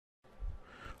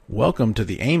Welcome to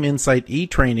the AIM Insight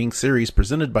E-Training series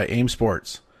presented by AIM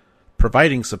Sports,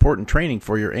 providing support and training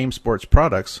for your AIM Sports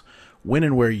products when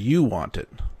and where you want it.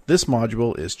 This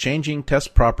module is Changing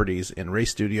Test Properties in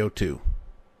RaceStudio 2.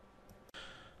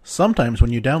 Sometimes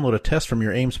when you download a test from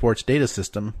your AIM Sports data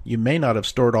system, you may not have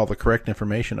stored all the correct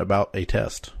information about a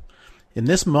test. In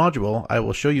this module, I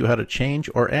will show you how to change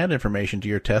or add information to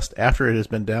your test after it has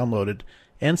been downloaded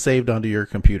and saved onto your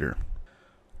computer.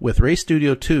 With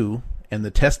RaceStudio 2 and the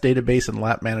test database and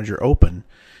lap manager open,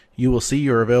 you will see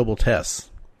your available tests.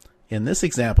 In this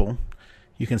example,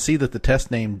 you can see that the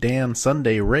test name Dan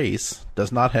Sunday Race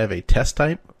does not have a test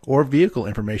type or vehicle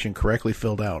information correctly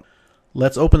filled out.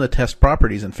 Let's open the test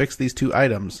properties and fix these two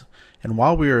items, and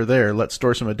while we are there, let's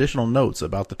store some additional notes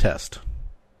about the test.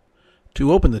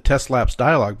 To open the Test Laps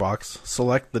dialog box,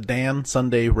 select the Dan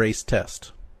Sunday Race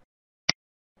test.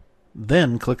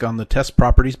 Then click on the Test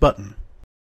Properties button.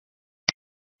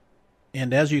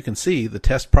 And as you can see, the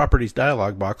Test Properties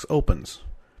dialog box opens.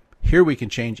 Here we can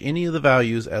change any of the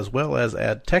values as well as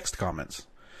add text comments.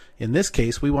 In this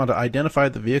case, we want to identify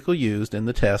the vehicle used in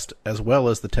the test as well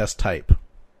as the test type.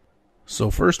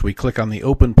 So first we click on the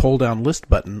Open Pull-Down List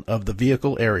button of the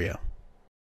vehicle area.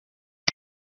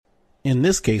 In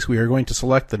this case, we are going to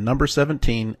select the number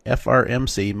 17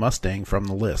 FRMC Mustang from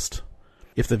the list.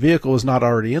 If the vehicle is not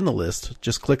already in the list,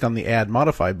 just click on the Add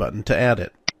Modify button to add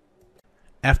it.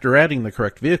 After adding the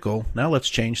correct vehicle, now let's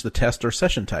change the test or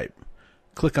session type.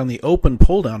 Click on the Open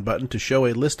Pull-Down button to show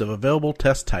a list of available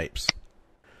test types.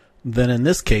 Then in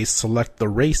this case, select the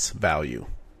race value.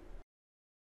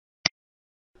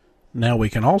 Now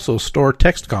we can also store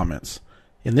text comments.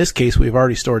 In this case, we've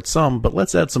already stored some, but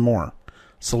let's add some more.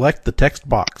 Select the text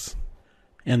box,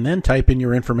 and then type in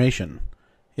your information.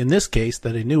 In this case,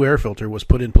 that a new air filter was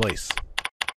put in place.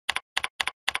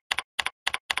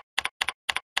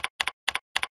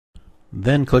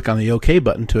 Then click on the OK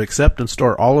button to accept and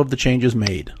store all of the changes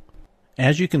made.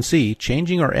 As you can see,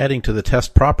 changing or adding to the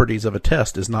test properties of a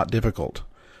test is not difficult.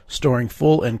 Storing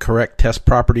full and correct test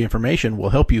property information will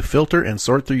help you filter and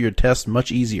sort through your tests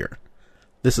much easier.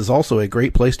 This is also a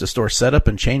great place to store setup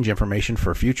and change information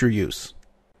for future use.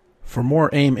 For more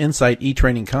AIM Insight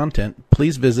e-training content,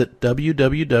 please visit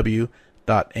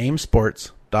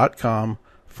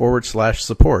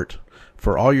www.aimsports.com/support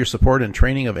for all your support and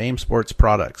training of AIM Sports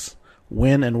products,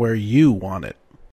 when and where you want it.